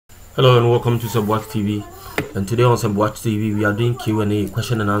Hello and welcome to Subwatch TV. And today on Subwatch TV we are doing Q&A,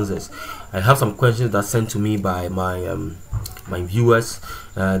 question and answers. I have some questions that sent to me by my viewers.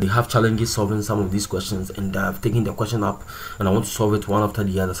 They have challenges solving some of these questions, and I've taken the question up and I want to solve it one after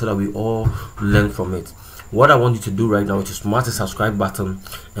the other so that we all learn from it. What I want you to do right now is to smash the subscribe button,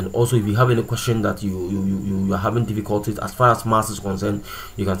 and also if you have any question that you are having difficulties as far as maths is concerned,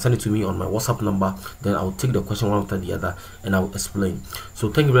 you can send it to me on my WhatsApp number. Then I'll take the question one after the other and I'll explain. So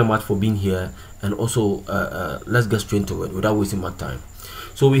thank you very much for being here, and also let's get straight to it without wasting my time.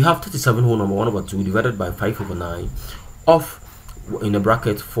 So we have 37 whole number 1/2 divided by 5/9 of, in the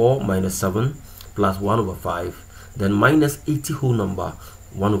bracket, 4 minus 7 plus 1/5, then minus 80 whole number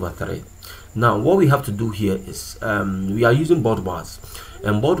 1/3. Now what we have to do here is we are using Bodmas,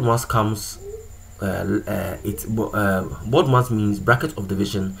 and Bodmas comes Bodmas means bracket of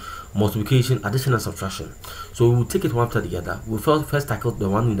division, multiplication, addition and subtraction. So we will take it one after the other. We'll first tackle the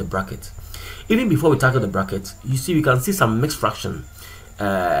one in the bracket. Even before we tackle the bracket, you see we can see some mixed fraction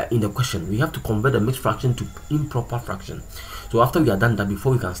in the question. We have to convert the mixed fraction to improper fraction. So after we are done that,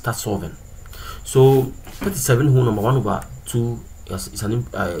 before we can start solving. So 37 whole number 1/2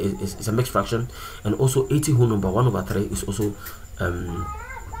 is a mixed fraction, and also 80 whole number 1/3 is also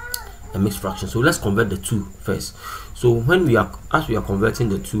a mixed fraction. So let's convert the two first. So when we are converting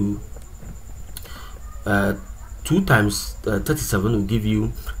the two, 2 times 37 will give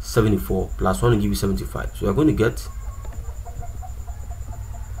you 74, plus 1 will give you 75. So we are going to get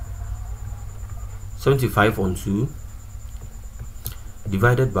 75 on 2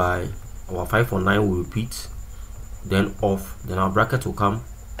 divided by our 5 on 9 will repeat, then off, then our bracket will come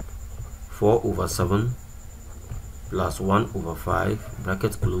 4/7 plus 1/5,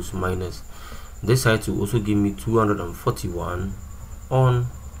 bracket close, minus this side will also give me 241 on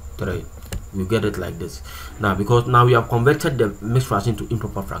 3. We get it like this. Now because now we have converted the mixed fraction to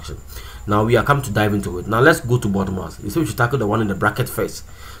improper fraction, now we are come to dive into it. Now let's go to Bodmas. You see we should tackle the one in the bracket first,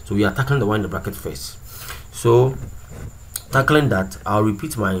 so we are tackling the one in the bracket first. So tackling that, I'll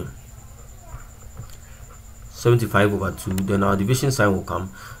repeat my 75/2, then our division sign will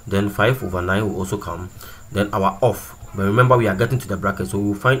come, then 5/9 will also come, then our off. But remember we are getting to the bracket, so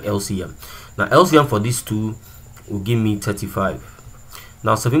we'll find LCM. Now LCM for these two will give me 35.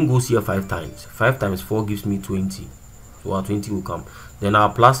 Now 7 goes here 5 times. 5 times 4 gives me 20. So our 20 will come. Then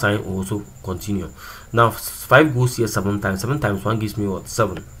our plus sign will also continue. Now 5 goes here 7 times. 7 times 1 gives me what?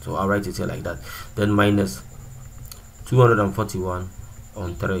 7. So I'll write it here like that. Then minus 241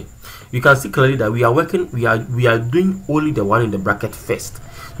 on 3. You can see clearly that we are doing only the one in the bracket first.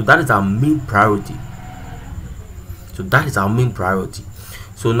 So that is our main priority.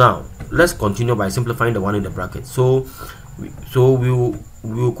 So now let's continue by simplifying the one in the bracket. So we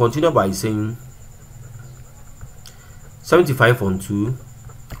will continue by saying 75 on 2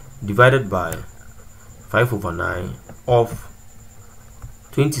 divided by 5/9 of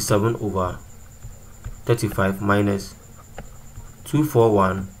 27/35 minus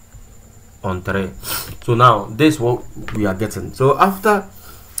 241 on 3. So now this is what we are getting. So after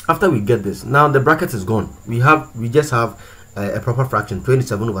we get this, now the bracket is gone. We just have a proper fraction,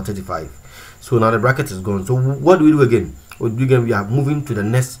 27/35. So now the bracket is gone. So what do we do again? We are moving to the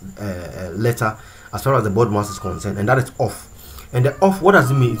next letter as far as the Bodmas is concerned, and that is off. And the off, what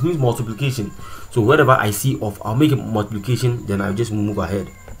does it mean? It means multiplication. So wherever I see off, I'll make it multiplication, then I'll just move ahead.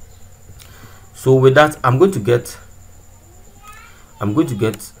 So with that, I'm going to get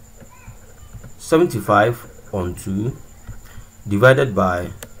 75 on 2 divided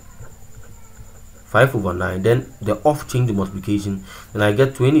by 5/9, then the off change the multiplication, then I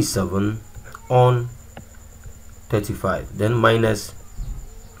get 27 on 35, then minus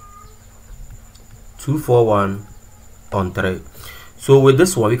 241 on 3. So with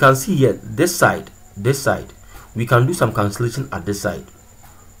this one, we can see here this side, we can do some cancellation at this side.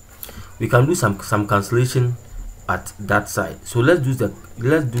 We can do some cancellation at that side. So let's do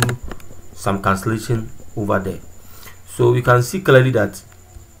some cancellation over there. So we can see clearly that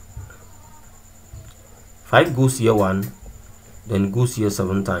 5 goes here 1, then goes here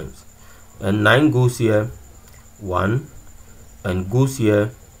 7 times, and 9 goes here 1, and goes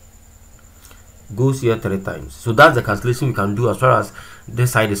here 3 times. So that's the cancellation we can do as far as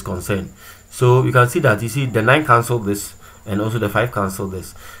this side is concerned. So you can see that, you see the 9 cancelled this, and also the 5 cancelled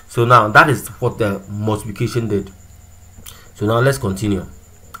this. So now that is what the multiplication did. So now let's continue.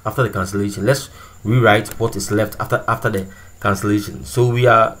 After the cancellation, let's rewrite what is left after the cancellation. So we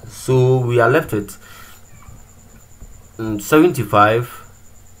are left with 75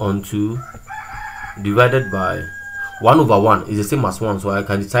 on 2 divided by 1/1 is the same as 1, so I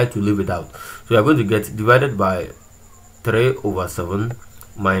can decide to leave it out. So we are going to get divided by 3/7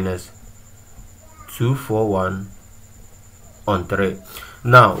 minus 241 on 3.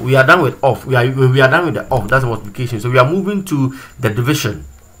 Now we are done with off. We are done with the off. That's multiplication. So we are moving to the division.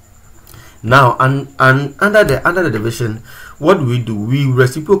 Now and under the division, what do? We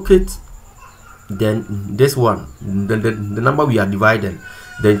reciprocate then this one, the number we are dividing,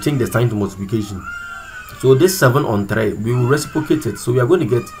 then change the sign to multiplication. So this 7 on 3, we will reciprocate it. So we are going to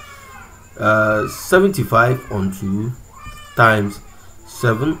get 75 on 2 times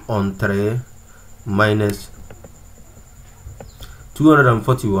 7 on 3 minus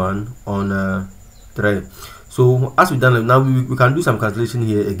 241 on 3. So as we done it, now we can do some calculation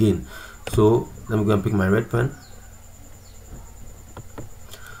here again. So let me go and pick my red pen.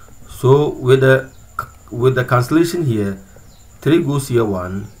 So with the cancellation here, 3 goes here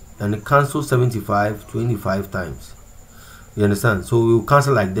 1 and it cancels 75 25 times. You understand? So we will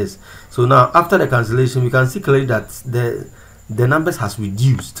cancel like this. So now after the cancellation, we can see clearly that the numbers has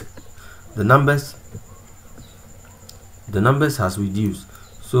reduced. The numbers has reduced.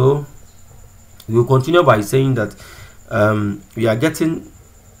 So we will continue by saying that we are getting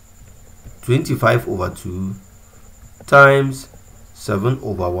 25 over 2 times 7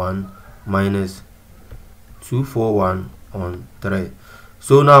 over 1 minus 241 on 3.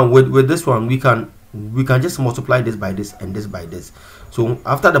 So now with this one, we can just multiply this by this and this by this. So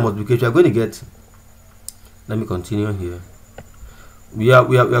after the multiplication, we are going to get, let me continue here, we are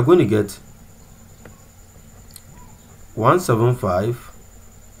going to get 175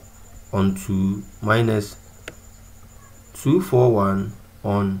 on 2 minus 241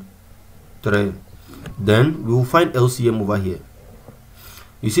 on 3. Then we will find LCM over here.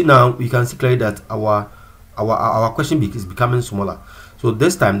 You see, now we can see clearly that our question is becoming smaller. So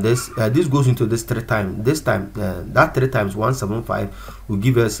this time this goes into this 3 times. This time that 3 times 175 will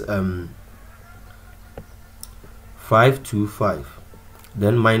give us 525.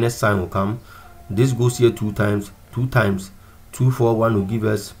 Then minus sign will come. This goes here 2 times. 2 times 241 will give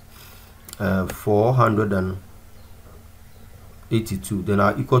us 482. Then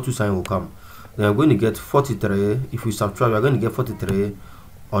our equal to sign will come. Then we're going to get 43. If we subtract, we're going to get 43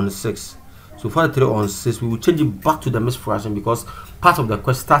 on 6. So 43 on 6, we will change it back to the mixed fraction because part of the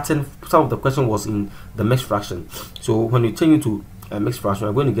question, some of the question was in the mixed fraction. So when we change it to a mixed fraction,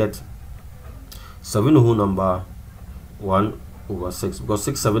 we're going to get 7 whole number 1 over 6, because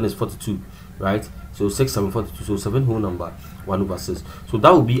 6 7 is 42, right? So 6 7 42. So 7 whole number 1 over 6. So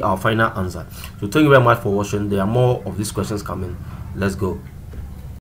that will be our final answer. So thank you very much for watching. There are more of these questions coming. Let's go.